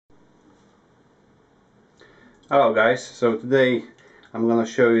Hello guys, so today I'm gonna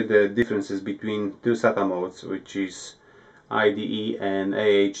show you the differences between two SATA modes, which is IDE and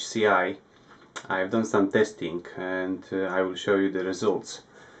AHCI. I've done some testing and I will show you the results.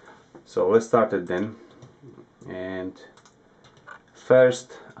 So let's start it then. And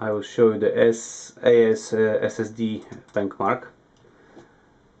first I will show you the SSD benchmark.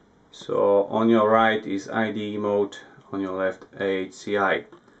 So on your right is IDE mode, on your left AHCI.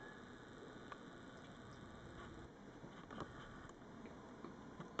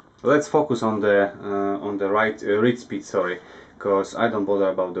 Let's focus on the read speed, because I don't bother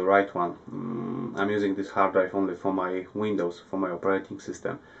about the right one. I'm using this hard drive only for my Windows, for my operating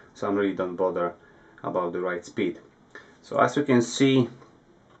system, so I really don't bother about the write speed. So as you can see,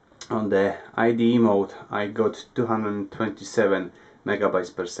 on the IDE mode I got 227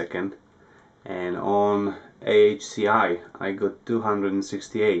 megabytes per second, and on AHCI I got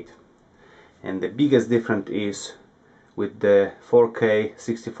 268, and the biggest difference is with the 4K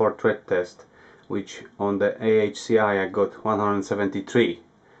 64 thread test, which on the AHCI I got 173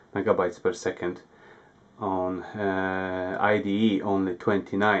 megabytes per second, on IDE only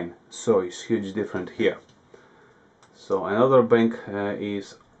 29, so it's huge difference here. So another bank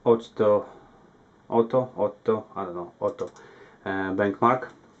is Auto benchmark.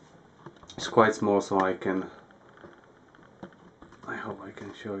 It's quite small, so I hope I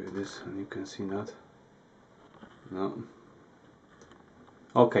can show you this and you can see that. No.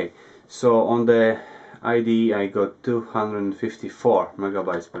 Okay, so on the IDE I got 254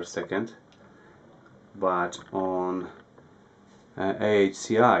 megabytes per second, but on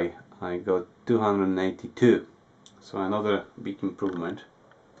AHCI I got 282, so another big improvement,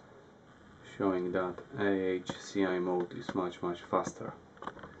 showing that AHCI mode is much faster.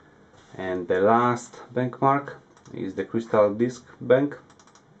 And the last benchmark is the Crystal Disk Bank,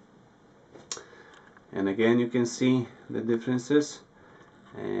 and again you can see the differences,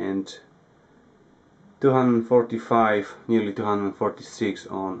 and 245, nearly 246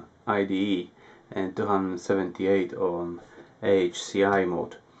 on IDE and 278 on AHCI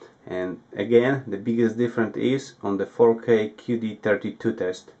mode. And again the biggest difference is on the 4K QD32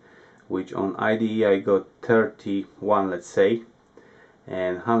 test, which on IDE I got 31, let's say,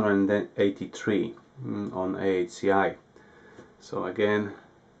 and 183 on AHCI. So again,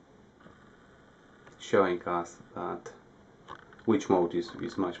 showing us that which mode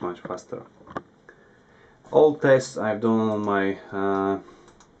is much faster. All tests I've done on my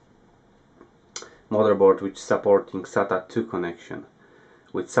motherboard which is supporting SATA 2 connection.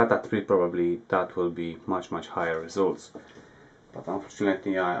 With SATA 3 probably that will be much higher results, but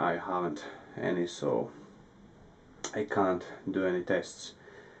unfortunately I haven't any, so I can't do any tests.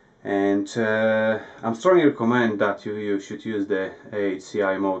 And I'm strongly recommend that you should use the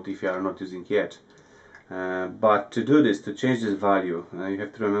AHCI mode if you are not using yet. But to do this, to change this value, you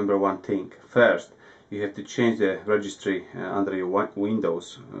have to remember one thing. First, you have to change the registry under your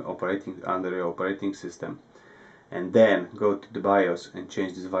Windows under your operating system, and then go to the BIOS and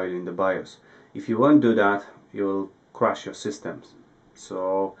change this value in the BIOS. If you won't do that, you will crash your systems.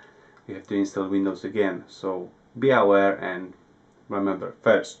 So you have to install Windows again. So be aware and remember,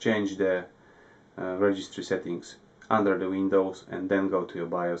 first change the registry settings under the Windows, and then go to your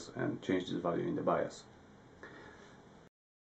BIOS and change this value in the BIOS.